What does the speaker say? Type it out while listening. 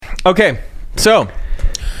Okay, so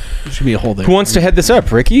should be a whole thing. Who wants to head this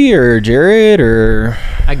up? Ricky or Jared or?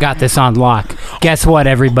 I got this on lock. Guess what,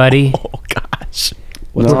 everybody? Oh gosh.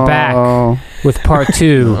 We're back with part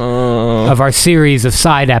 2 of our series of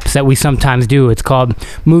side eps that we sometimes do. It's called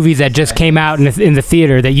movies that just came out in the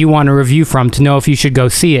theater that you want a review from to know if you should go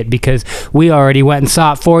see it, because we already went and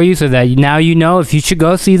saw it for you, so that now you know if you should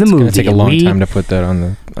go see the movie. It's going to take a long time to put that on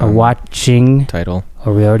the watching title.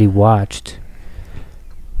 Or we already watched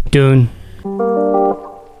Dune.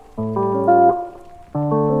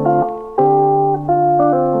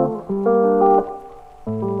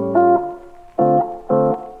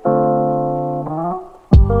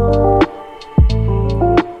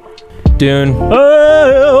 Dune.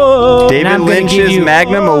 David Lynch's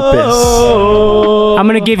magnum opus. I'm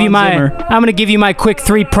gonna give you my quick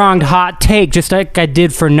 3-pronged hot take, just like I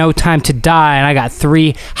did for No Time to Die, and I got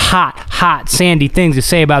 3 hot sandy things to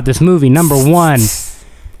say about this movie. Number 1,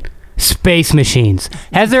 space machines.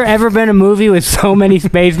 Has there ever been a movie with so many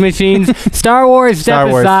space machines? Star Wars, step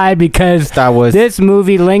aside, because this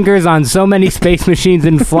movie lingers on so many space machines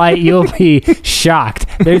in flight, you'll be shocked.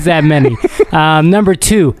 There's that many. Number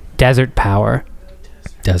 2, desert power.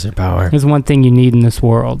 Desert power. There's one thing you need in this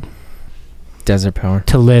world. Desert power.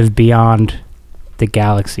 To live beyond the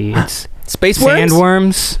galaxy. It's space worms?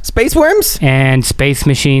 Sandworms. Space worms? And space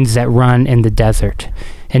machines that run in the desert.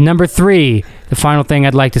 And number 3, the final thing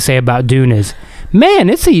I'd like to say about Dune is, man,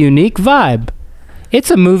 it's a unique vibe.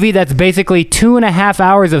 It's a movie that's basically 2.5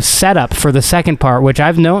 hours of setup for the second part, which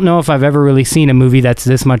I don't know if I've ever really seen a movie that's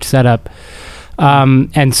this much setup.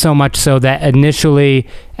 And so much so that initially,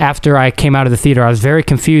 after I came out of the theater, I was very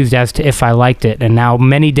confused as to if I liked it. And now,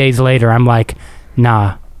 many days later, I'm like,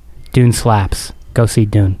 nah, Dune slaps. Go see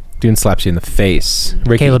Dune. Dune slaps you in the face.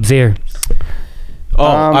 Ricky. Caleb's here. Oh,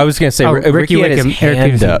 I was going to say, Ricky had his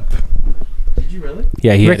hand up. Did you really?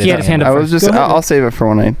 Yeah, Ricky had his hand up. I'll save it for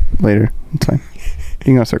one night later. It's fine. You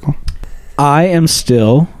can go circle. I am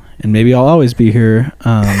still, and maybe I'll always be here,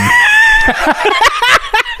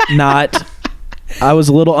 I was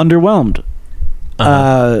a little underwhelmed.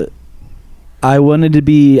 I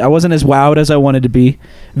wasn't as wowed as I wanted to be,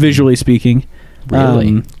 visually speaking.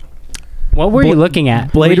 Really? What were you looking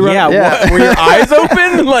at? Blade Runner. Yeah. Were your eyes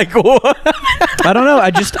open? Like what? I don't know.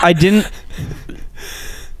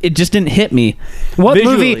 It just didn't hit me. What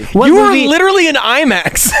visually. movie? What you movie? were literally in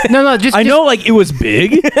IMAX. No. I know, like, it was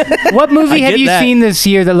big. What movie have you seen this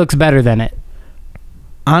year that looks better than it?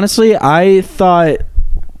 Honestly, I thought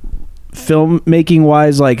filmmaking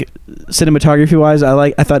wise, like cinematography wise,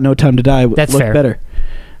 I thought No Time to Die looked better.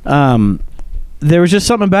 There was just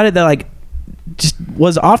something about it that like just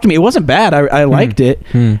was off to me. It wasn't bad. I liked it,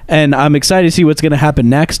 and I'm excited to see what's going to happen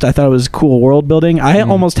next. I thought it was cool world building. I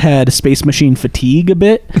almost had space machine fatigue a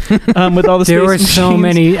bit with all the there space were machines. so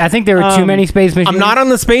many. I think there were too many space machines. I'm not on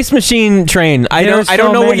the space machine train. I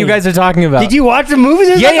don't know what you guys are talking about. Did you watch the movie?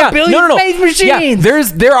 There's a billion space machines. Yeah,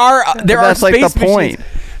 there are that's space like the point. machines.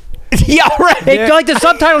 Yeah, right. It's like the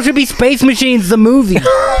subtitle should be Space Machines, the movie.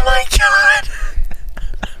 Oh my god.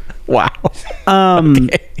 Wow.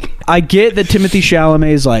 Okay. I get that Timothée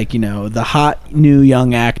Chalamet's like, the hot new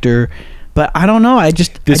young actor, but I don't know.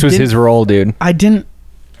 This was his role, dude. I didn't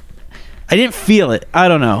feel it. I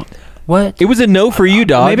don't know. What? It was a no for you,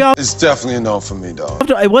 dog. It's definitely a no for me, dog.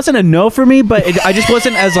 It wasn't a no for me, but I just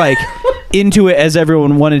wasn't as like into it as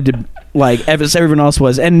everyone wanted to, like as everyone else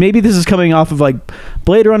was. And maybe this is coming off of like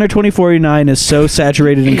Blade Runner 2049 is so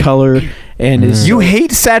saturated in color and is you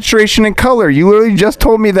hate saturation and color. You literally just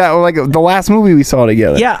told me that like the last movie we saw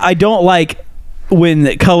together. Yeah, I don't like when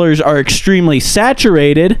the colors are extremely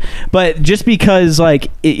saturated, but just because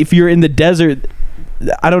like if you're in the desert,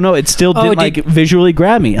 I don't know. It still didn't visually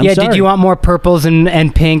grab me. I'm sorry. Did you want more purples and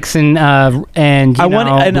pinks and blues,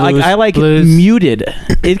 I like blues. Muted.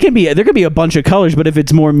 There could be a bunch of colors, but if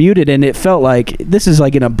it's more muted, and it felt like this is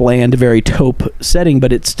like in a bland, very taupe setting,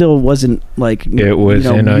 but it still wasn't like it was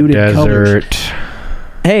in a desert. Colors.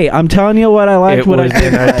 Hey, I'm telling you what I liked. It was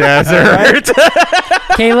in a desert.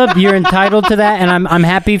 Caleb, you're entitled to that, and I'm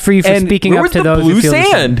happy for you for speaking up to those who feel the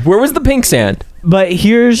same. Where was the pink sand? But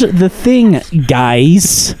here's the thing,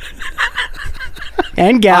 guys.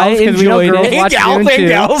 And gals, I enjoyed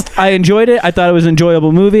it. I enjoyed it. I thought it was an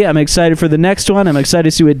enjoyable movie. I'm excited for the next one. I'm excited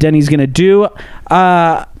to see what Denny's going to do.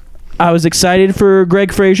 I was excited for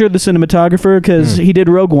Greg Fraser, the cinematographer, because he did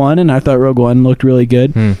Rogue One, and I thought Rogue One looked really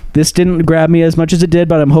good. This didn't grab me as much as it did,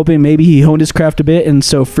 but I'm hoping maybe he honed his craft a bit. And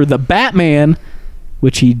so for the Batman,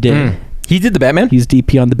 which he did. He did the Batman? He's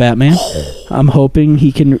DP on the Batman. I'm hoping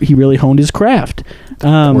he really honed his craft.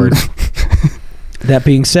 Word. That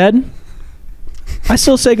being said, I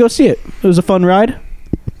still say go see it. It was a fun ride.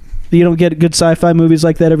 You don't get good sci-fi movies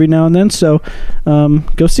like that every now and then, so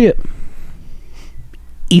go see it.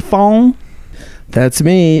 Ifon. That's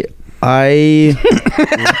me. Hey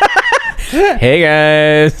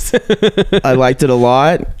guys. I liked it a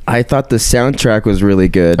lot. I thought the soundtrack was really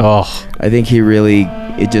good. Oh, I think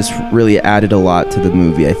it just really added a lot to the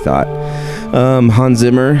movie, I thought. Hans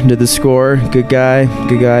Zimmer did the score. Good guy,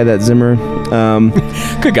 that Zimmer.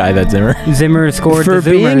 good guy, that Zimmer. Zimmer scored For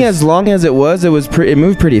the being Zoomers. as long as it was, it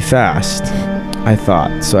moved pretty fast, I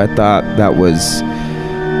thought. So I thought that was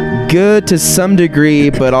good to some degree,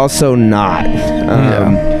 but also not.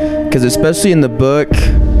 Because especially in the book,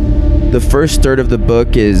 the first third of the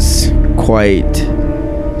book is quite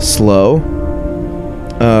slow.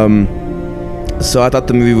 So I thought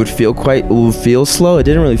the movie would feel slow. It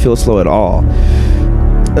didn't really feel slow at all.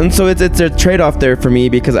 And so it's a trade-off there for me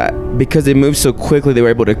because it moved so quickly. They were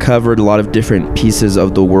able to cover a lot of different pieces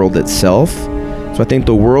of the world itself. So I think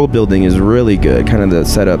the world building is really good, kind of the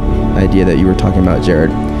setup idea that you were talking about,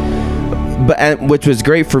 Jared. Which was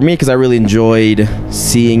great for me because I really enjoyed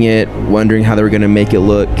seeing it, wondering how they were going to make it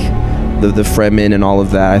look, the Fremen and all of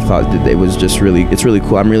that. I thought that it's really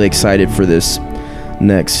cool. I'm really excited for this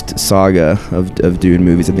next saga of Dune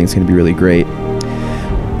movies. I think it's going to be really great.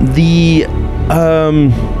 The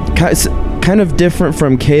kind of different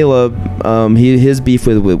from Caleb. His beef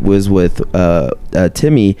was with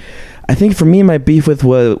Timmy. I think for me, my beef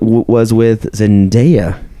was with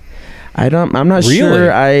Zendaya. I'm not really?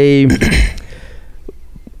 sure. I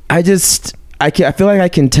feel like I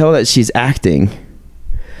can tell that she's acting.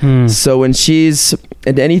 So when she's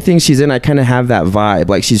in anything she's in, I kind of have that vibe.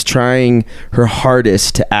 Like she's trying her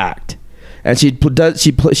hardest to act, and she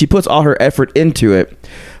puts all her effort into it.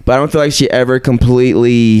 But I don't feel like she ever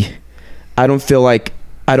completely. I don't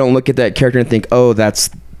look at that character and think, oh, that's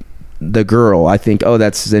the girl. I think, oh,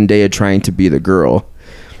 that's Zendaya trying to be the girl.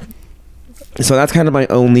 So that's kind of my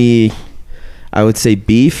only, I would say,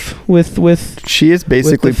 beef with She is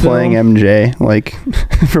basically playing MJ, like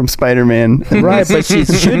from Spider-Man, right? But she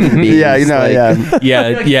shouldn't be. Yeah, you know, like,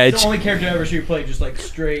 yeah. It's the only character ever she played just like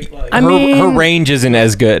straight. Like Her range isn't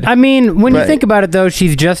as good. I mean, when you Right. think about it, though,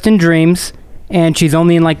 she's just in dreams, and she's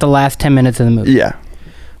only in like the last 10 minutes of the movie. Yeah.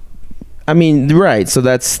 I mean, right. So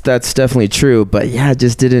that's definitely true. But yeah, it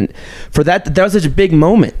just didn't. For that was such a big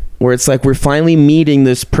moment where it's like we're finally meeting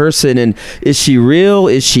this person, and is she real?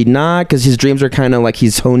 Is she not? Because his dreams are kind of like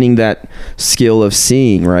he's honing that skill of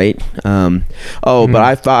seeing, right? But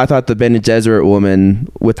I thought the Bene Gesserit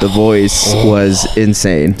woman with the voice was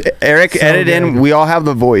insane. Eric, edit in. We all have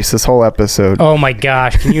the voice this whole episode. Oh my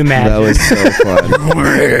gosh, can you imagine? That was so fun.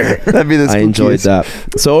 That'd be the I enjoyed that.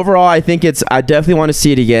 So overall, I think I definitely want to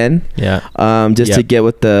see it again. Yeah. To get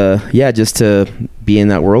with just to be in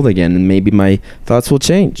that world again, and maybe my thoughts will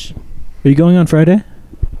change. Are you going on Friday?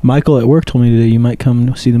 Michael at work told me that you might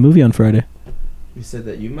come see the movie on Friday. You said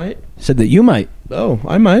that you might? Said that you might. Oh,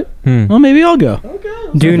 I might. Well, maybe I'll go. Okay.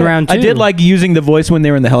 Dune round 2. I did like using the voice when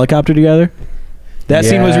they were in the helicopter together. That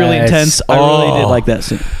scene was really Yes. intense. I really did like that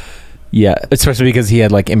scene. Yeah, especially because he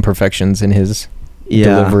had like imperfections in his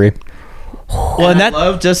delivery. Well, and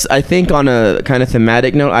I think on a kind of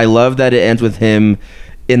thematic note, I love that it ends with him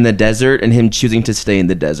in the desert and him choosing to stay in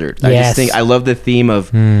the desert. Yes. I just think I love the theme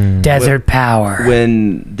of desert power.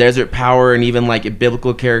 when desert power, and even like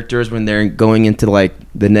biblical characters when they're going into like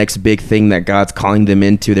the next big thing that God's calling them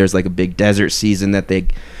into. There's like a big desert season that they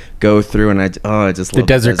go through, and I just love The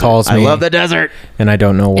desert calls me. I love the desert, And I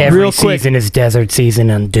don't know why. Every Real quick. season is desert season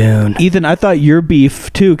on Dune. Ethan, I thought your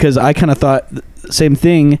beef too, because I kind of thought the same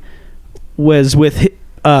thing was with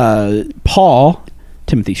Paul,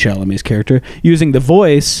 Timothy Chalamet's character, using the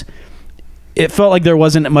voice. It felt like there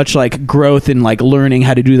wasn't much like growth in like learning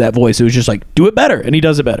how to do that voice. It was just like, do it better, and he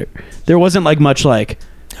does it better. There wasn't like much like.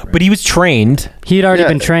 But he was trained. He had already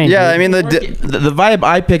been trained. Yeah, dude. I mean the vibe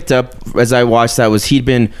I picked up as I watched that was he'd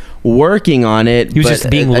been working on it. He was but just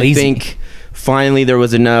being I lazy. think finally there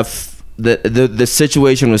was enough. The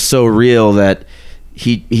situation was so real that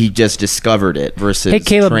he just discovered it versus Hey,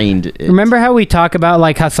 Caleb, trained it. remember how we talk about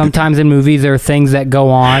like how sometimes in movies there are things that go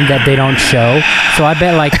on that they don't show? So I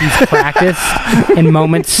bet like he's practiced in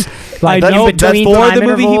moments like I know in between before time the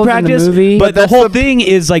movie he intervals in the practiced, movie. but the whole thing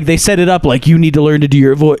is like they set it up like you need to learn to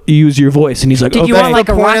do use your voice, and he's like, Did you okay. want like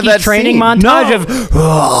a the point of Rocky that training scene. montage No.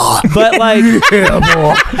 of But like,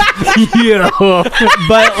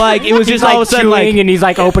 but like it was he's just like all of a sudden chewing like and he's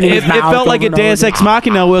like opening it his mouth. felt like a over and Deus over. Ex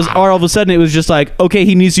Machina was all of a sudden it was just like, okay,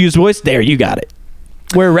 he needs to use voice. There, you got it.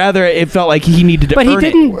 Where rather it felt like he needed to But he earn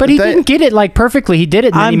didn't. it. But he didn't get it like perfectly. He did it.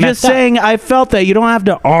 And then I'm he just messed up. saying I felt that you don't have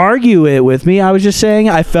to argue it with me. I was just saying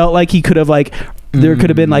I felt like he could have like there could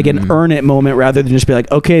have been like an earn it moment rather than just be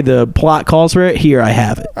like, okay, the plot calls for it, here I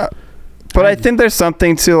have it. But I think there's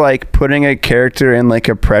something to like putting a character in like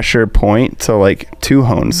a pressure point to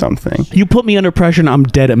hone something. You put me under pressure and I'm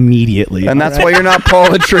dead immediately. And that's why you're not Paul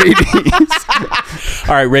Atreides.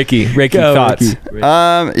 All right, Ricky, Go, thoughts.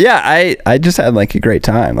 Ricky. Yeah, I just had like a great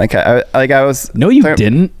time. Like I was. No, you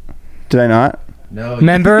didn't. Did I not? No,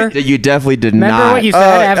 Remember? you definitely did Remember not. what you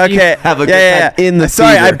said after you Have a good time in the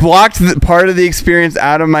Sorry, theater. I blocked part of the experience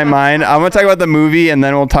out of my mind. I'm gonna talk about the movie, and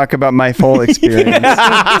then we'll talk about my full experience.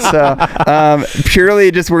 So,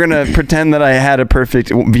 purely just we're gonna pretend that I had a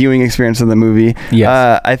perfect viewing experience of the movie.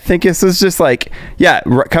 Yes. I think this was just like,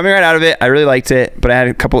 coming right out of it, I really liked it, but I had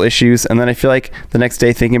a couple issues, and then I feel like the next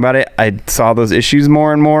day thinking about it, I saw those issues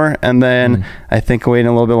more and more, and then I think waiting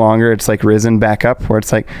a little bit longer, it's like risen back up, where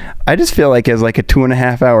it's like I just feel like as like a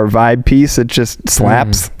 2.5 hour vibe piece, it just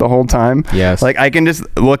slaps the whole time. Yes. Like I can just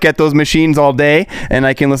look at those machines all day, and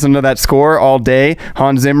I can listen to that score all day.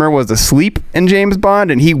 Hans Zimmer was asleep in James Bond,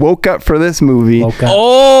 and he woke up for this movie.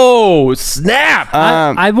 Oh, snap!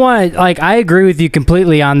 I agree with you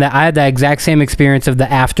completely on that. I had the exact same experience of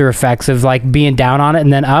the after effects of like being down on it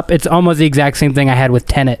and then up. It's almost the exact same thing I had with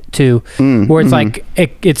Tenet too, where it's like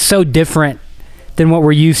it's so different than what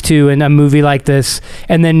we're used to in a movie like this,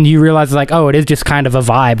 and then you realize like, oh, it is just kind of a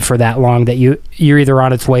vibe for that long that you're either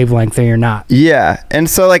on its wavelength or you're not. Yeah, and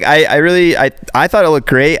so like I really thought it looked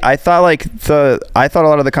great. I thought a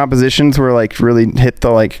lot of the compositions were like really hit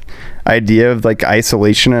the like idea of like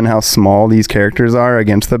isolation and how small these characters are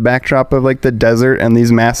against the backdrop of like the desert and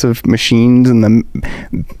these massive machines and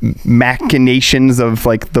the machinations of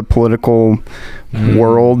like the political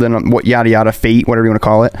world and what yada yada fate, whatever you want to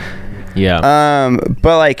call it. Yeah.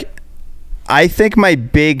 But like, I think my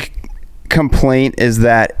big complaint is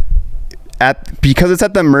that because it's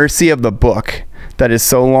at the mercy of the book that is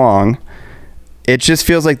so long, it just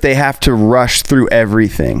feels like they have to rush through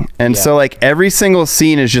everything. And so like every single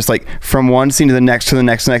scene is just like from one scene to the next to the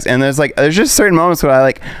next to the next. And there's just certain moments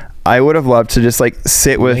where I would have loved to just like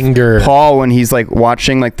sit with Paul when he's like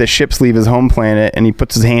watching like the ships leave his home planet and he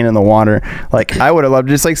puts his hand in the water. Like I would have loved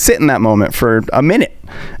to just like sit in that moment for a minute.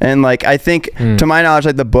 And like I think to my knowledge,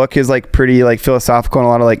 like the book is like pretty like philosophical and a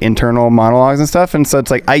lot of like internal monologues and stuff. And so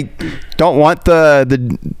it's like I don't want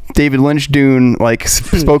the David Lynch Dune like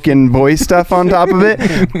spoken voice stuff on top of it,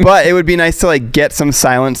 but it would be nice to like get some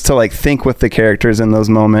silence to like think with the characters in those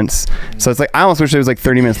moments. So it's like I almost wish it was like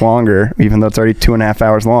 30 minutes longer, even though it's already 2.5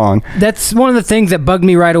 hours long. That's one of the things that bugged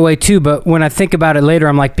me right away too, but when I think about it later,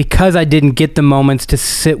 I'm like, because I didn't get the moments to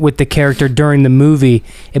sit with the character during the movie,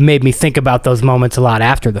 it made me think about those moments a lot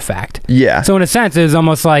after the fact. Yeah. So in a sense, it was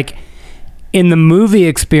almost like in the movie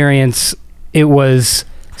experience, it was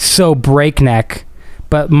so breakneck,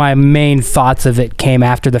 but my main thoughts of it came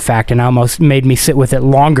after the fact and almost made me sit with it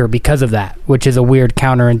longer because of that, which is a weird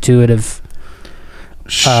counterintuitive.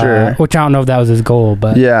 Sure. Which I don't know if that was his goal,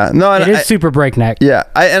 but yeah, no, it is super breakneck. Yeah,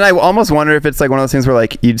 I almost wonder if it's like one of those things where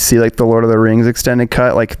like you'd see like the Lord of the Rings extended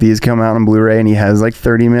cut, like these come out on Blu-ray and he has like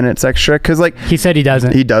 30 minutes extra because like he said he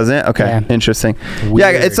doesn't. He doesn't. Okay, Yeah. interesting. Weird. Yeah,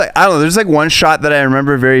 it's like I don't know. There's like one shot that I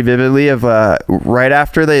remember very vividly of right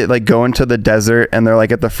after they like go into the desert and they're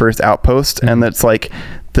like at the first outpost and it's like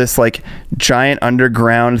this like giant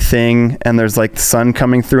underground thing and there's like the sun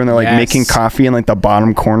coming through and they're like making coffee in like the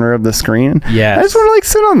bottom corner of the screen. Yes. I just want to like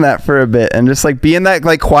sit on that for a bit and just like be in that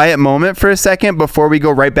like quiet moment for a second before we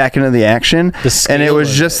go right back into the action. And it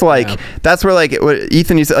was just like that's where like what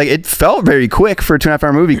Ethan, you said, like it felt very quick for a 2.5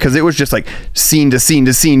 hour movie because it was just like scene to scene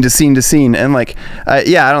to scene to scene to scene and like I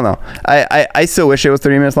don't know, I still wish it was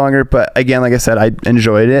 30 minutes longer, but again, like I said, I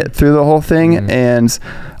enjoyed it through the whole thing. And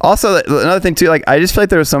also another thing too, like I just feel like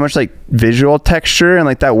there was so much like visual texture and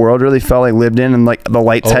like that world really felt like lived in and like the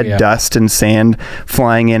lights had dust and sand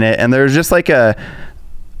flying in it and there was just like a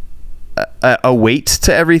weight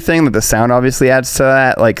to everything that the sound obviously adds to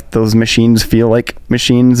that. Like those machines feel like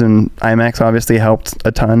machines and IMAX obviously helped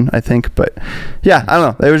a ton, I think. But yeah, I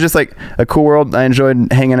don't know, it was just like a cool world I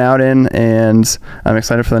enjoyed hanging out in and I'm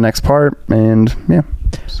excited for the next part and yeah,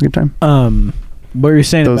 it's a good time. What were you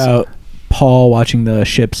saying about Paul watching the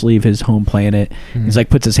ships leave his home planet? He's like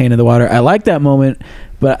puts his hand in the water. I like that moment,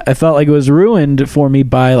 but I felt like it was ruined for me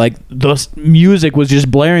by like the music was just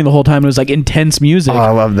blaring the whole time. It was like intense music. Oh,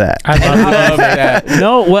 I love that. I love that.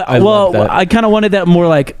 No, I kind of wanted that more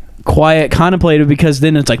like quiet, contemplative, because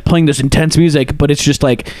then it's like playing this intense music, but it's just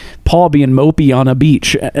like Paul being mopey on a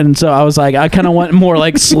beach. And so I was like, I kind of want more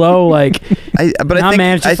like slow, like.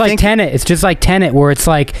 Man, it's just like Tenet. It's just like Tenet, where it's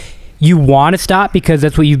like you want to stop because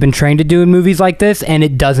that's what you've been trained to do in movies like this, and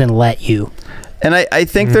it doesn't let you. And I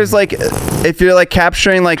think there's like, if you're like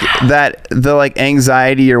capturing like that, the like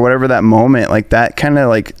anxiety or whatever that moment, like that kind of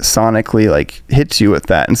like sonically like hits you with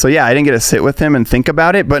that. And so, yeah, I didn't get to sit with him and think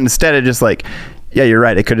about it, but instead it just like, yeah, you're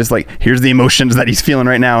right. It could just like, here's the emotions that he's feeling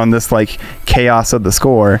right now in this like chaos of the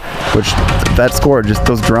score, which that score, just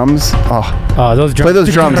those drums. Oh, those drums. Play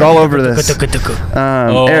those drums all over this. Eric,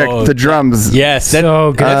 the drums. Yes.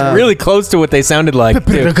 So good. That's really close to what they sounded like.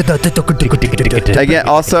 Again,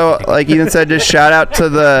 also, like Ethan said, just shout out to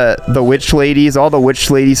the witch ladies. All the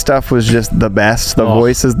witch lady stuff was just the best. The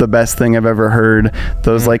voice is the best thing I've ever heard.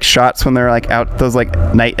 Those like shots when they're like out, those like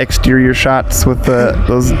night exterior shots with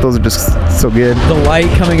those are just so good. The light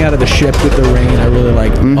coming out of the ship with the rain, I really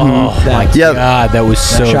liked. Oh my God, that was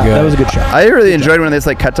so good. That was a good shot. I really enjoyed when they just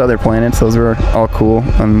like cut to other planets. Those were all cool,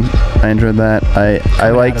 and I enjoyed that. I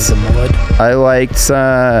liked.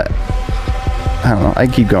 I don't know. I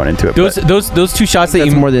keep going into it. Those two shots that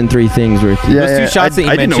That's you more than three things worth. Yeah, those two shots that you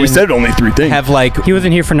I didn't know we mentioned said only 3 things. have like He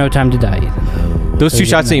wasn't here for No Time to Die. those two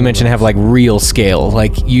shots that you mentioned have like real scale.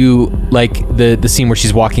 Like the scene where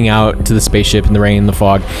she's walking out to the spaceship in the rain and the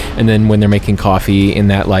fog, and then when they're making coffee in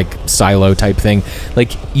that like silo type thing,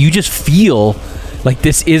 like you just feel like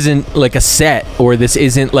this isn't like a set, or this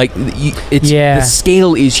isn't like the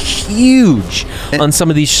scale is huge on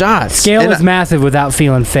some of these shots. Scale is massive without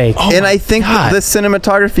feeling fake. And I think the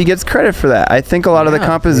cinematography gets credit for that. I think a lot of the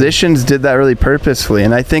compositions did that really purposefully,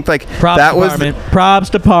 and I think like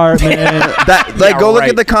props department. That like go look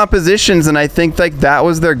at the compositions, and I think like that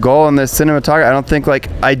was their goal in the cinematography.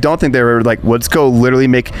 I don't think they were like, let's go literally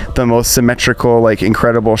make the most symmetrical, like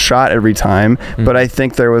incredible shot every time. But I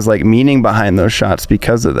think there was like meaning behind those shots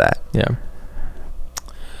because of that. Yeah.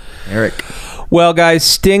 Eric. Well, guys,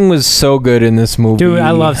 Sting was so good in this movie. Dude,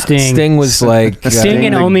 I love Sting. Sting was like Sting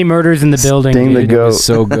and Only Murders in the Building. Sting the dude. goat. Was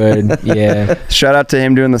so good. Yeah. Shout out to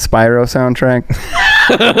him doing the Spyro soundtrack.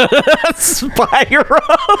 Spyro.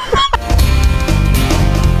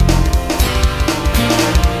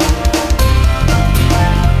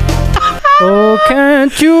 Oh,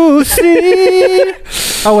 can't you see?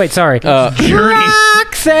 Oh, wait, sorry. Journey.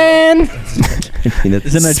 Roxanne.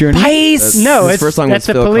 Isn't that Journey? Spice. No, His it's first song that's was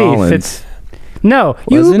the Phil police. Collins. It's no.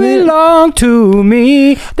 Wasn't you it? belong to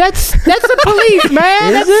me. That's the police,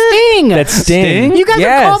 man. That's Sting. That's Sting. You guys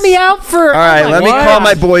are calling me out for. All right, let me call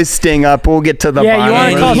my boy Sting up. We'll get to the Yeah, you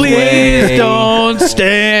bottom. wanna call Please don't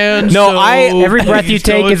stand. No, so every breath you please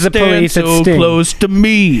take don't is the police. stand It's so Sting. close to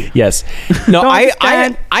me. Yes. No,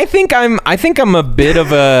 Don't I think I'm a bit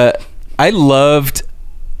of a. I loved.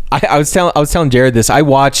 I was telling Jared this. I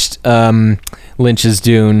watched Lynch's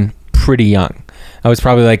Dune pretty young. I was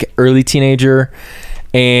probably like early teenager,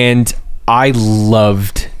 and I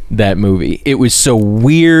loved that movie. It was so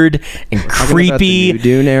weird and creepy. About the new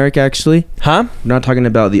Dune, Eric, actually. Huh? I'm not talking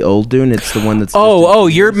about the old Dune. It's the one that's. Oh,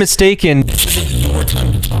 you're mistaken.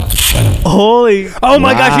 Holy! Oh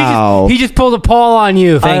my Wow. gosh! He just pulled a Paul on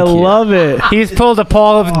you. I love it. He just pulled a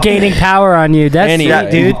Paul of gaining power on you. That's Anyway.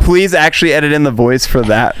 sweet, dude. Please actually edit in the voice for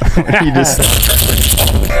that. You just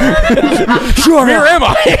Sure. Where am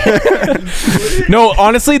I? No,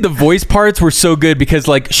 honestly, the voice parts were so good because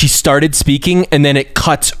like she started speaking and then it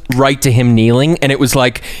cuts right to him kneeling, and it was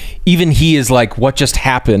like even he is like, what just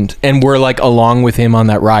happened? And we're like along with him on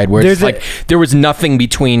that ride where it's like there was nothing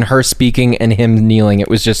between her speaking and him kneeling. It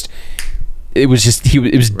was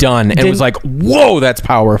done, and it was like, whoa, that's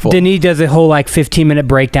powerful. Then he does a whole like 15-minute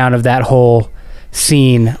breakdown of that whole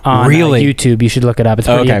scene on YouTube. You should look it up. It's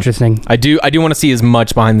pretty interesting. I do want to see as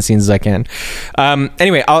much behind the scenes as I can.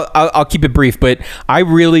 Anyway, I'll keep it brief, but I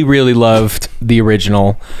really loved the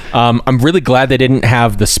original. I'm really glad they didn't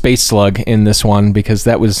have the space slug in this one because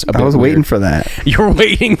that was a bit I was weird. waiting for that. You were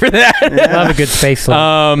waiting for that. I love a good space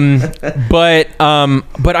slug. But I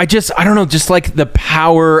don't know, just like the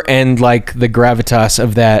power and like the gravitas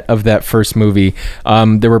of that first movie.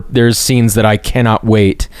 There's scenes that I cannot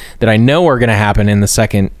wait, that I know are gonna happen in the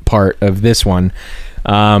second part of this one.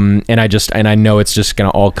 And I know it's just gonna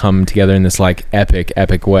all come together in this like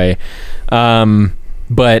epic way.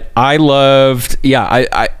 But I loved,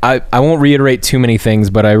 I won't reiterate too many things,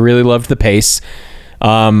 but I really loved the pace.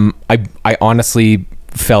 I honestly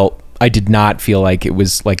I did not feel like it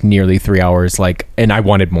was like nearly 3 hours, like, and I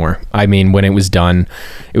wanted more. I mean, when it was done,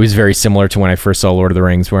 it was very similar to when I first saw Lord of the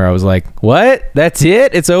Rings, where I was like, what? That's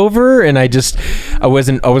it? It's over? And I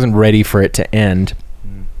wasn't ready for it to end.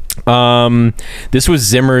 This was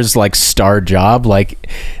Zimmer's like star job. Like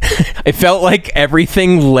it felt like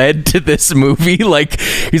everything led to this movie. Like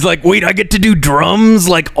he's like, wait, I get to do drums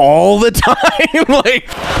like all the time. Like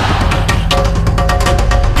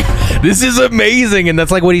this is amazing, and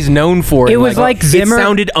that's like what he's known for. It And, was like Zimmer. It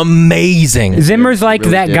sounded amazing. Zimmer's like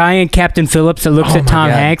really that did. guy in Captain Phillips that looks Oh at my Tom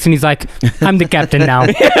God. Hanks and he's like, I'm the captain now.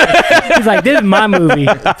 He's like, this is my movie.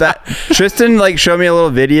 That Tristan like showed me a little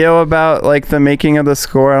video about like the making of the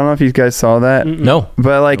score. I don't know if you guys saw that. No.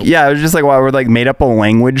 But like, yeah, it was just like wow, we're like made up a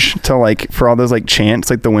language to like for all those like chants,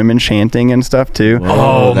 like the women chanting and stuff too.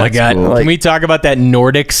 Oh my that's God! cool. Can we talk about that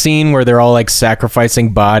Nordic scene where they're all like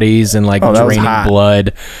sacrificing bodies and like Oh, that was draining hot.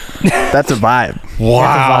 blood? That's a vibe.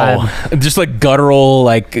 Wow! Just like guttural,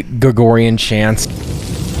 like Gregorian chants.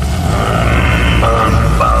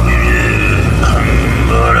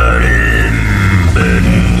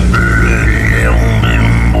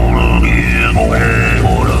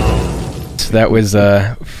 That was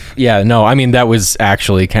yeah, no, I mean that was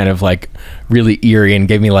actually kind of like really eerie and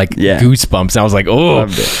gave me like goosebumps. And I was like, oh,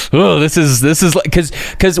 this is like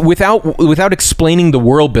because without explaining the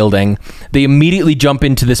world building, they immediately jump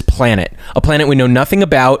into this planet, a planet we know nothing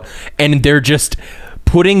about, and they're just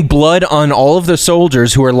putting blood on all of the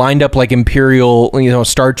soldiers who are lined up like Imperial,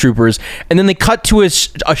 Star Troopers, and then they cut to a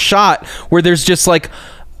shot where there's just like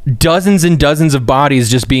dozens and dozens of bodies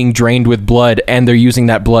just being drained with blood, and they're using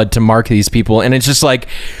that blood to mark these people, and it's just like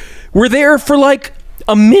we're there for like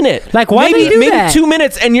a minute, Like, why maybe they do maybe that? 2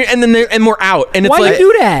 minutes, and we're out, and it's Why like,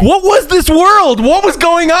 you do that? What was this world? What was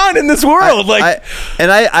going on in this world? I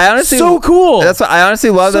honestly so cool. That's what I honestly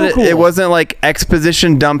love So that cool. it wasn't like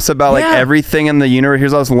exposition dumps about like Yeah. everything in the universe.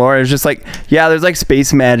 Here's all this lore. It's just like there's like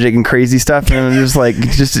space magic and crazy stuff, and it's just like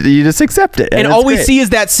you just accept it. and it's all we great. see is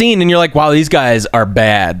that scene, and you're like, wow, these guys are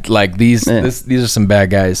bad. Like these are some bad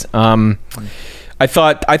guys. I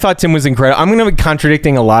thought Tim was incredible. I'm going to be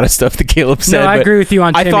contradicting a lot of stuff that Caleb said. No, I but agree with you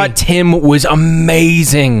on I Timmy. thought Tim was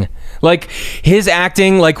amazing. Like his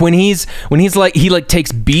acting, like when he's like he like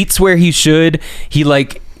takes beats where he should.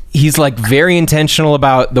 He's like very intentional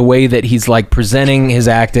about the way that he's like presenting his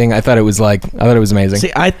acting. I thought it was amazing.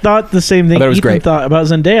 See, I thought the same thing I thought it was Ethan great. thought about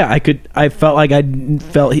Zendaya. I felt like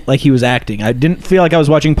like he was acting. I didn't feel like I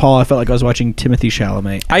was watching Paul. I felt like I was watching Timothy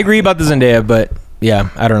Chalamet. I agree about the Zendaya, but yeah,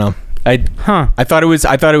 I don't know. I thought it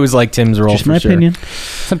was like Tim's role. Just for my sure. opinion.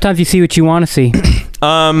 Sometimes you see what you want to see.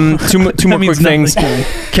 Two more quick means things. nothing.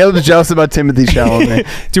 Caleb's jealous about Timothy Chalamet.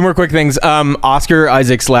 Two more quick things. Oscar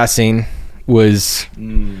Isaac's last scene was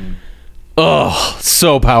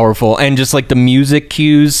so powerful, and just like the music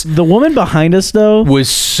cues The woman behind us, though, was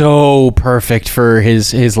so perfect for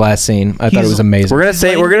his last scene. I thought it was amazing. We're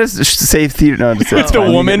gonna say theater. No, it's The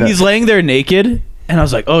fine. woman? You can- he's laying there naked, and I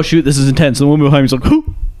was like, "Oh shoot, this is intense." And the woman behind me's like, "Who?"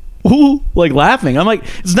 Like laughing. I'm like,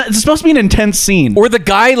 it's supposed to be an intense scene. Or the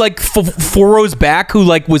guy like 4 rows back who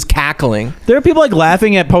like was cackling. There are people like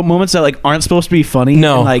laughing at moments that like aren't supposed to be funny.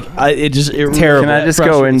 No. and, like it Terrible. Can I just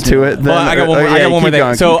go into it? Then? Well, I got one more. I got one more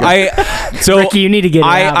thing. So Ricky, you need to get it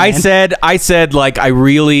out, I man. said like I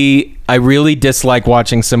really dislike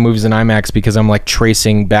watching some movies in IMAX because I'm like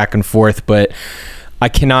tracing back and forth, but I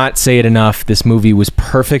cannot say it enough. This movie was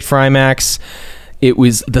perfect for IMAX.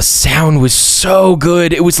 The sound was so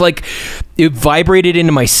good. It was like it vibrated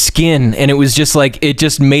into my skin, and it was just like it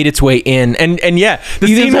just made its way in. And yeah, the Ethan's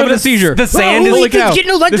scene where having a seizure. the sand Holy is cow.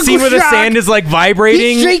 the scene where the sand is like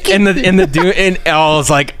vibrating in the Dune, and I was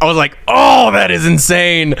like, oh, that is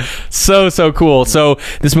insane. So cool. So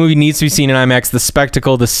this movie needs to be seen in IMAX. The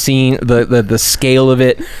spectacle, the scene, the scale of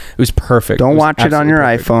it was perfect. Don't It was watch it on absolutely your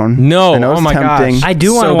perfect. iPhone. No, I know oh it's my tempting. gosh. I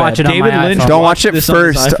do want to So watch bad. it on David my Lynch iPhone. Don't Watch watch it this on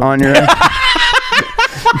his first iPhone. on your.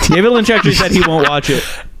 David Lynch actually said he won't watch it.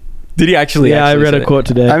 Did he actually? Yeah, I actually read say a that? quote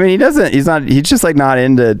today. I mean, he doesn't. He's not. He's just like not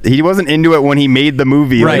into. He wasn't into it when he made the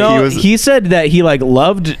movie. Right. Like, No, he said that he like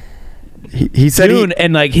loved he said Dune,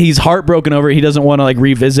 and like he's heartbroken over it. He doesn't want to like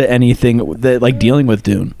revisit anything that like dealing with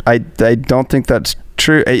Dune. I don't think that's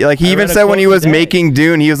true. Like he I even read a said when quote he was today. making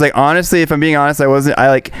Dune, he was like, honestly, if I'm being honest, I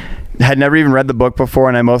like had never even read the book before,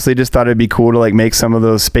 and I mostly just thought it'd be cool to like make some of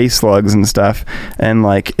those space slugs and stuff. And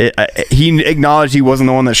like he acknowledged he wasn't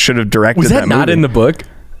the one that should have directed Was that not movie. in the book?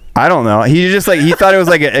 I don't know. He just like he thought it was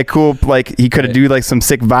like a cool like he could have do like some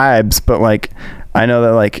sick vibes, but like I know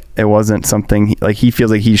that like it wasn't something like he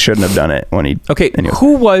feels like he shouldn't have done it when he. Okay, Anyway.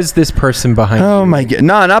 who was this person behind Oh you? my god!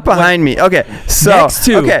 No, not behind me. Okay, so Next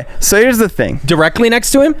to. okay, so here's the thing. Directly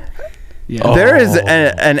next to him? Yeah. There is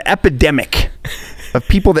an epidemic of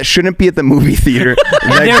people that shouldn't be at the movie theater. that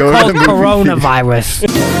They're go to called the movie theater.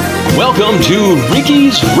 coronavirus. Welcome to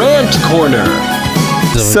Ricky's Rant Corner.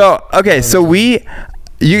 So okay, so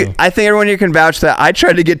I think everyone here can vouch that I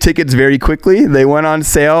tried to get tickets very quickly. They went on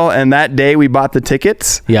sale, and that day we bought the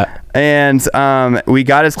tickets. Yeah. And we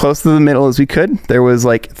got as close to the middle as we could. There was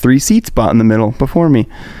like 3 seats bought in the middle before me,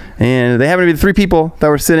 and they happened to be the 3 people that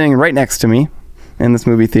were sitting right next to me. in this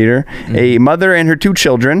movie theater. A mother and her 2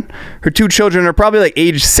 children. Her 2 children are probably like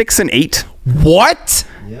age 6 and 8. What?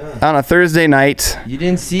 On a Thursday night. You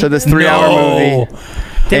didn't see to this 3-hour movie.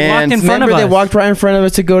 They walked in front of us. They walked right in front of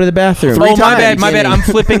us to go to the bathroom. Oh, my bad. I'm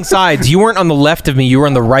flipping sides. You weren't on the left of me. You were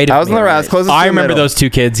on the right of me. I was on the right. I was closest to the remember middle. those 2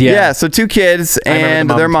 kids. Yeah. Yeah. So 2 kids and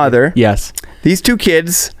their mother. Yes. These 2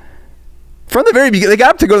 kids. From the very beginning, they got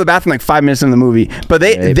up to go to the bathroom like 5 minutes in the movie, but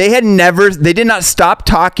they did not stop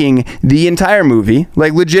talking the entire movie,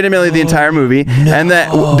 like legitimately the entire movie, and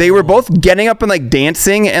that they were both getting up and like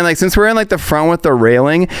dancing, and like since we're in like the front with the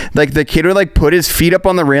railing, like the kid would like put his feet up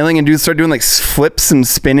on the railing and start doing like flips and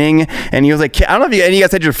spinning, and he was like, I don't know if any of you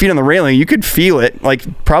guys had your feet on the railing, you could feel it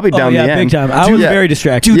like probably down the end. Big time. I was very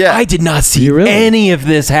distracted. Dude, I did not see any of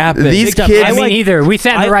this happen. These kids, I mean, either. We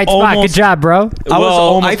sat in the right spot. Good job, bro. I was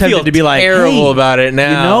almost tempted to be like, terrible about it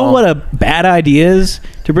now. You know what a bad idea is?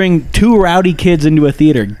 To bring 2 rowdy kids into a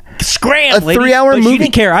theater. Scram, a 3-hour movie. She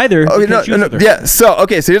didn't care either. Oh, no. Yeah. So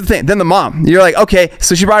here's the thing. Then the mom. You're like, okay.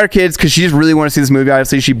 So she brought her kids because she just really wanted to see this movie.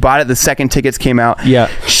 Obviously, she bought it the second tickets came out. Yeah.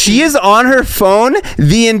 She is on her phone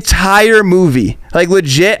the entire movie, like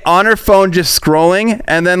legit on her phone, just scrolling,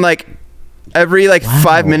 and then like every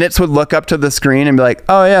 5 minutes would look up to the screen and be like,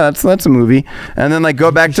 oh yeah, that's a movie, and then like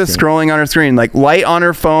go back to scrolling on her screen, like light on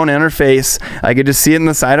her phone and her face. I could just see it in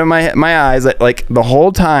the side of my eyes, like the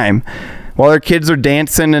whole time, while their kids are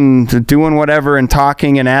dancing and doing whatever and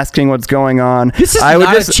talking and asking what's going on. This is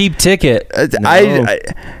not a cheap ticket.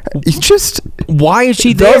 Why is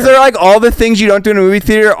she there? Those are like all the things you don't do in a movie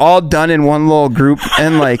theater, all done in one little group,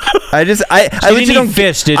 and like I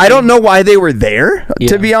don't know why they were there.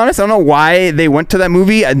 To be honest, I don't know why they went to that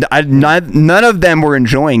movie. None of them were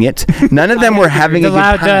enjoying it. None of them were having a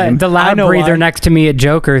good time. The loud breather next to me at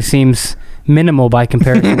Joker seems minimal by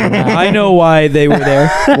comparison. I know why they were there.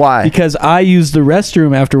 Why? Because I used the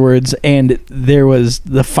restroom afterwards, and there was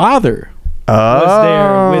the father was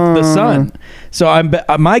there with the son. So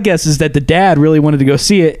my guess is that the dad really wanted to go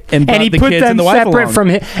see it, and brought the kids and the wife along. From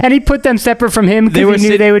him, and he put them separate from him because he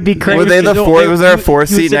knew they would be crazy. Were they the four? Was there a 4th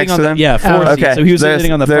seat next to them? Yeah, 4th seat. So he was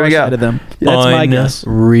sitting on the far side of them. That's my guess.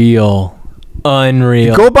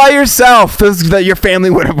 Unreal. Go by yourself. Your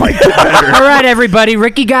family would have liked it better. All right, everybody.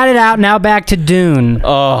 Ricky got it out. Now back to Dune.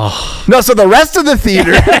 Oh. No, so the rest of the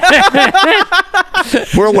theater,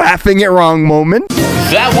 we're laughing at wrong moment.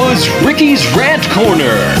 That was Ricky's Rant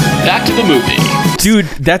Corner. Back to the movie. Dude,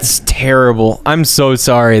 that's terrible. I'm so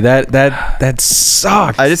sorry. That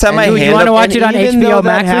sucked. I just have my hand up. You want to watch it on HBO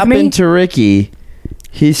Max with me? Happened to Ricky.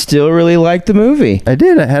 He still really liked the movie. I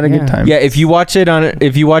did. I had a good time. Yeah, if you watch it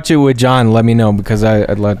with John, let me know because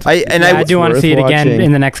I'd love to. I do want to see it again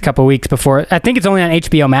in the next couple weeks before. I think it's only on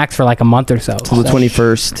HBO Max for like a month or so. Till the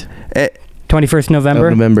 21st. 21st November?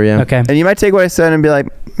 November, yeah. Okay. And you might take what I said and be like,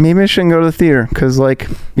 maybe I shouldn't go to the theater because, like,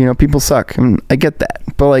 people suck. I get that.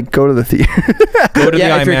 But, like, go to the theater. Go to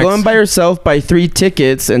the if you're going by yourself, buy 3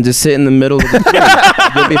 tickets and just sit in the middle of the theater.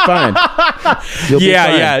 You'll be fine.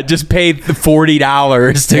 Yeah. Just pay the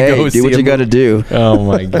 $40 to go see do what you got to do. Oh,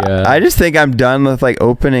 my God. I just think I'm done with, like,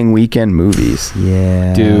 opening weekend movies.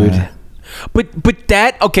 Yeah. Dude. But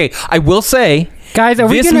that, okay, I will say, guys,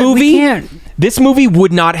 this movie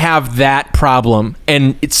would not have that problem,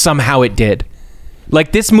 and somehow it did.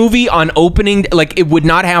 Like, this movie on opening, like, it would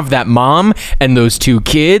not have that mom and those 2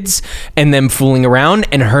 kids and them fooling around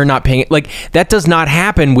and her not paying. Like, that does not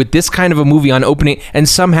happen with this kind of a movie on opening, and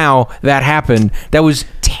somehow that happened. That was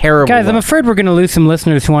terrible. Guys, I'm afraid we're going to lose some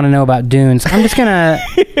listeners who want to know about Dune, so I'm just going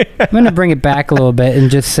to bring it back a little bit and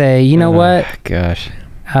just say, you know what? Gosh.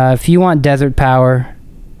 If you want desert power,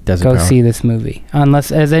 go see this movie.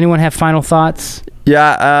 Does anyone have final thoughts?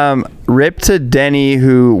 Yeah, rip to Denny,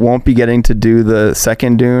 who won't be getting to do the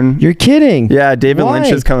second Dune. You're kidding. Yeah, David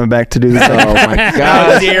Lynch is coming back to do the second. Oh my God!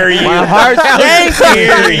 How dare you? My heart's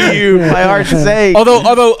sake! My heart's sake.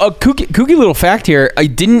 Although a kooky little fact here,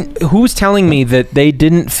 who was telling me that they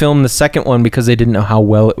didn't film the second one because they didn't know how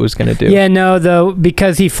well it was going to do. Yeah, no, though,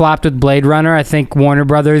 because he flopped with Blade Runner, I think Warner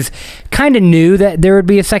Brothers kind of knew that there would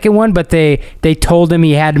be a second one, but they told him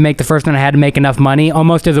he had to make the first one, had to make enough money,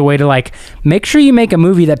 almost as a way to like make sure you make a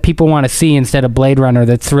movie that people want to see instead of Blade Runner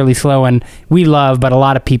that's really slow and we love, but a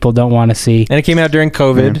lot of people don't want to see. And it came out during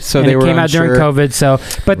COVID, so they were during COVID, so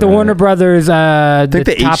but the Warner Brothers,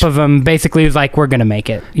 the top of them basically was like, we're gonna make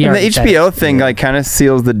it. And the HBO thing like kind of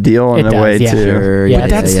seals the deal in a way too. Sure, yeah,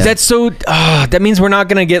 that's so. That means we're not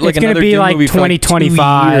gonna get like another Dune like movie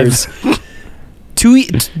 2025. for like 2 years.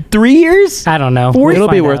 3 years? I don't know. It'll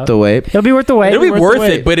be worth the wait. It'll be worth the wait. It'll be worth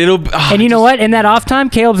it, but it'll. And you know what? In that off time,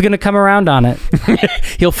 Caleb's going to come around on it.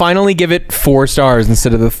 He'll finally give it 4 stars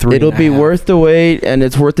instead of the 3. It'll be worth the wait, and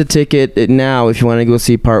it's worth the ticket now if you want to go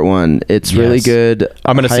see part 1. It's really good.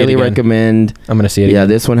 I'm going to see it again. Highly recommend. I'm going to see it Yeah, again.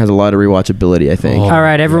 this one has a lot of rewatchability, I think. All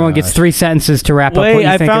right, everyone gets 3 sentences to wrap up. Wait,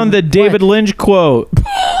 I found the David Lynch quote.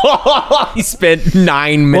 He spent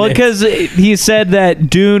 9 minutes. Well, because he said that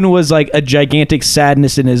Dune was like a gigantic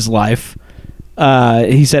sadness in his life.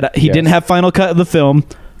 He said he didn't have final cut of the film.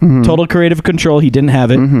 Total creative control. He didn't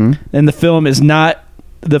have it. And the film is not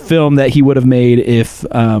the film that he would have made if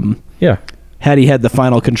had he had the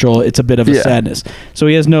final control. It's a bit of a sadness. So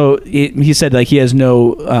he has no. He said like he has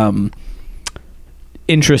no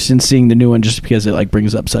interest in seeing the new one just because it like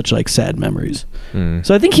brings up such like sad memories.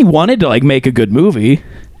 So I think he wanted to like make a good movie.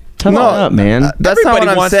 Come on, man. That's not Everybody what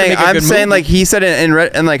I'm wants to saying. make a I'm good saying movie. like he said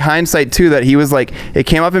in like hindsight too that he was like it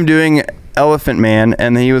came up him doing Elephant Man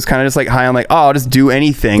and he was kind of just like high on like I'll just do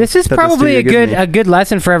anything. This is that the probably studio gives me. a good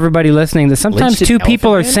lesson for everybody listening. That sometimes Lynch did two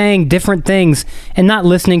people are Elephant Man? saying different things and not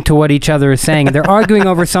listening to what each other is saying. They're arguing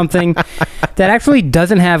over something that actually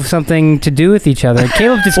doesn't have something to do with each other.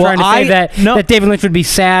 Caleb's just trying to say that David Lynch would be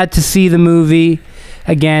sad to see the movie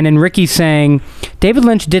again, and Ricky's saying David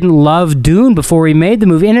Lynch didn't love Dune before he made the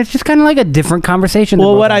movie, and it's just kind of like a different conversation.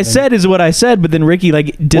 Well, what I said is what I said, but then Ricky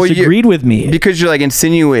like disagreed with me because you're like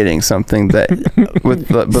insinuating something that. But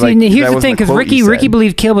See, like, here's that the thing, wasn't because quote you Ricky said.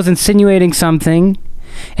 believed Caleb was insinuating something,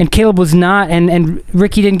 and Caleb was not, and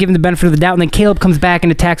Ricky didn't give him the benefit of the doubt, and then Caleb comes back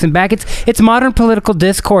and attacks him back. It's modern political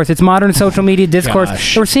discourse. It's modern social media discourse.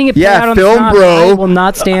 We're seeing it play out on film, the front. bro. I will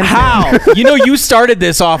not stand How? You started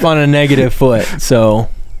this off on a negative foot, so.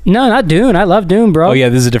 No, not Dune. I love Dune, bro. Oh yeah,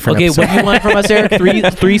 this is a different. Okay, episode. what do you want from us, Eric?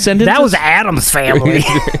 Three sentences. That was Adam's Family.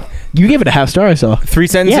 You gave it a half star. I saw 3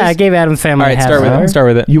 sentences. Yeah, I gave Adam's Family All right, a half start with star. it. Start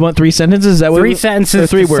with it. You want 3 sentences? Is that what 3 sentences or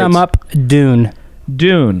 3 to words? sum up Dune.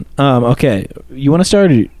 Dune. Okay. You want to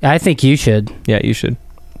start? I think you should. Yeah, you should.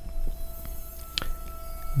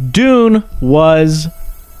 Dune was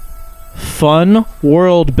fun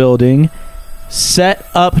world building, set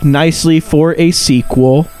up nicely for a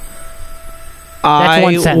sequel. That's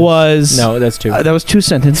one sentence. Was No, that's 2. that was 2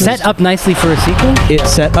 sentences. Set up nicely for a sequel? It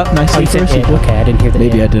set up nicely for a sequel. Okay, I didn't hear that.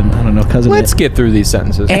 Maybe I didn't. I don't know. Cousin. Let's get through these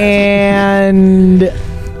sentences. And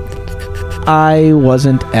I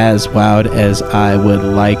wasn't as wowed as I would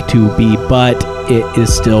like to be, but it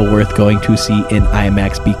is still worth going to see in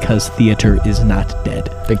IMAX because theater is not dead.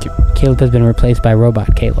 Thank you. Caleb has been replaced by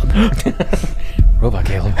Robot Caleb. Robot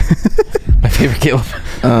Caleb. My favorite Caleb.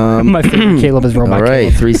 My favorite Caleb is Robot All right,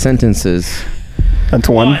 Caleb. 3 sentences. That's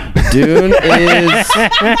one. Dune is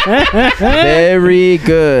very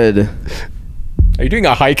good. Are you doing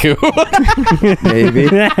a haiku? Maybe.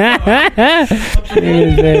 It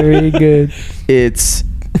is very good. It's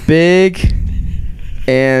big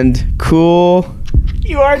and cool.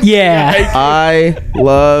 Yeah. I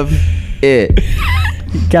love it.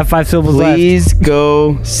 Got 5 syllables Please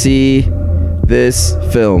go see this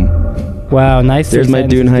film. left. Wow, nice. There's my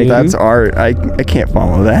Dune haiku. That's art. I can't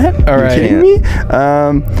follow that. All Are right. you kidding me?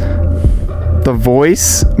 The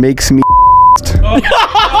voice makes me.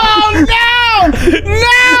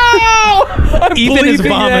 I'm Ethan is bleeping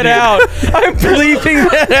vomiting. that out. I'm bleeping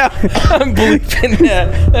that out. I'm bleeping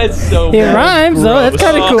that. That's so It bad. rhymes, though. That's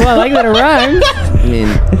kind of cool. I like that it rhymes. I mean,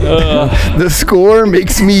 The score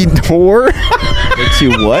makes me whore. makes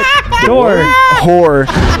you what? Door. Whore.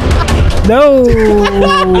 No.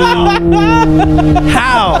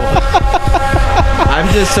 How? I'm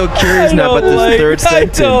just so curious now about this third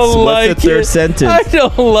sentence. What's the third sentence? I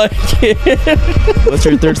don't like it. What's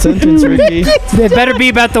your third sentence, Ricky? It better be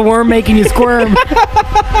about the worm making you squirm.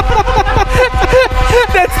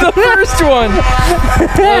 That's the first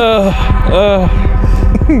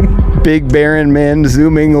one. Big barren man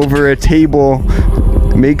zooming over a table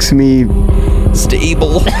makes me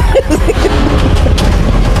Stable.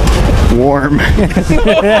 warm.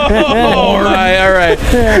 All right.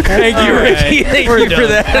 Thank you, Ricky. Thank you for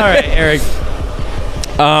that. All right, Eric.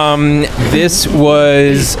 This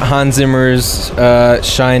was Hans Zimmer's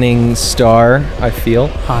Shining Star, I feel.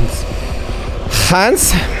 Hans.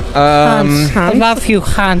 Hans? I love you,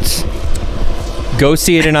 Hans. Go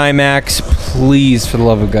see it in IMAX, please, for the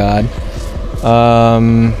love of God.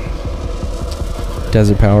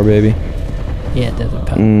 Desert Power, baby. Yeah, it doesn't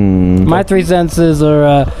power. My 3 sentences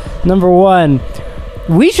are, number 1,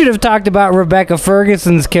 we should have talked about Rebecca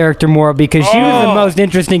Ferguson's character more because she was the most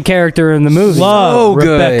interesting character in the movie. Love So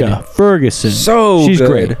good. Rebecca Ferguson. So She's good.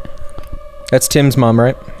 great. That's Tim's mom,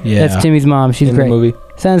 right? Yeah. That's Timmy's mom. She's In great. the movie.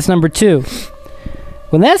 Sentence number 2.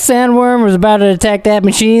 When that sandworm was about to attack that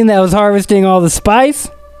machine that was harvesting all the spice,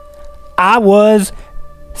 I was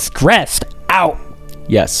stressed out.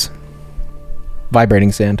 Yes.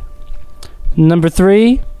 Vibrating sand. Number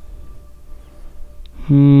 3.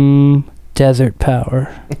 Desert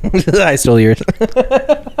power. I stole yours.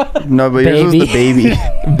 No, but yours was the baby.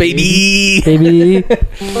 Baby.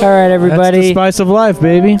 All right, everybody. That's the spice of life,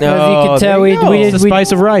 baby. As you can tell, we It's the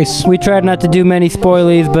spice of rice. We tried not to do many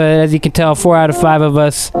spoilies, but as you can tell, 4 out of 5 of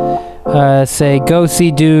us say go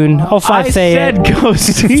see Dune. All 5 say it. Go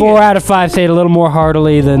see 4 out of 5 say it a little more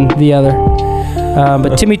heartily than the other.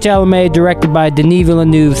 But Timothée Chalamet, directed by Denis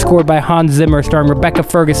Villeneuve, scored by Hans Zimmer, starring Rebecca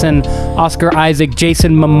Ferguson, Oscar Isaac,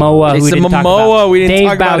 Jason Momoa, who we didn't talk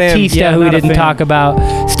about, Dave Bautista, who we didn't talk about,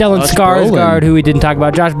 Stellan Skarsgård, who we didn't talk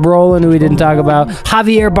about, Josh Brolin, who we didn't talk about,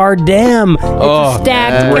 Javier Bardem. It's a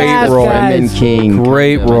stacked great cast, role. guys. King.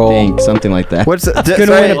 Great kind of, role. I think, something like that. What's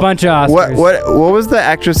Gonna win a bunch of Oscars. What was the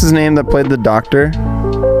actress's name that played the doctor?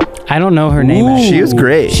 I don't know her name. Actually. She was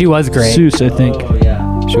great. She was great. Seuss, I think.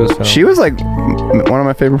 She was phenomenal. She was like one of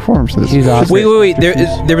my favorite performances. She's awesome. Wait.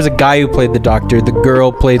 There was a guy who played the doctor. The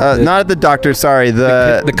girl played not the doctor. Sorry,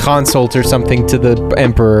 the consult or something to the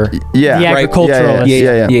emperor. Yeah, The right. agriculturalist.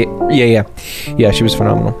 Yeah. She was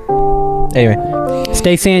phenomenal. Anyway,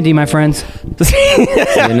 Stay sandy, my friends. See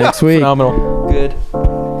you next week. phenomenal. Good.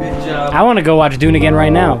 I want to go watch Dune again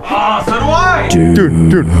right now. Dude.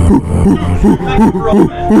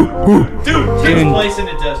 Takes place in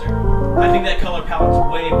the desert. I think that color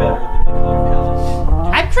palette's way better than the color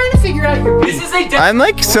palette. I'm trying to figure out your. This is a desert. I'm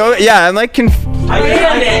like so. Yeah, I'm like. I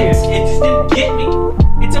it just didn't get me.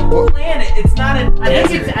 It's a planet. It's not a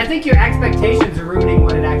desert. I think your expectations are ruining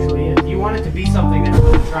what it actually is. You want it to be something that it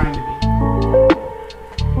wasn't trying to be.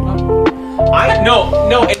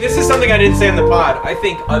 No, and this is something I didn't say on the pod. I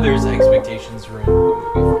think others' expectations ruin the movie.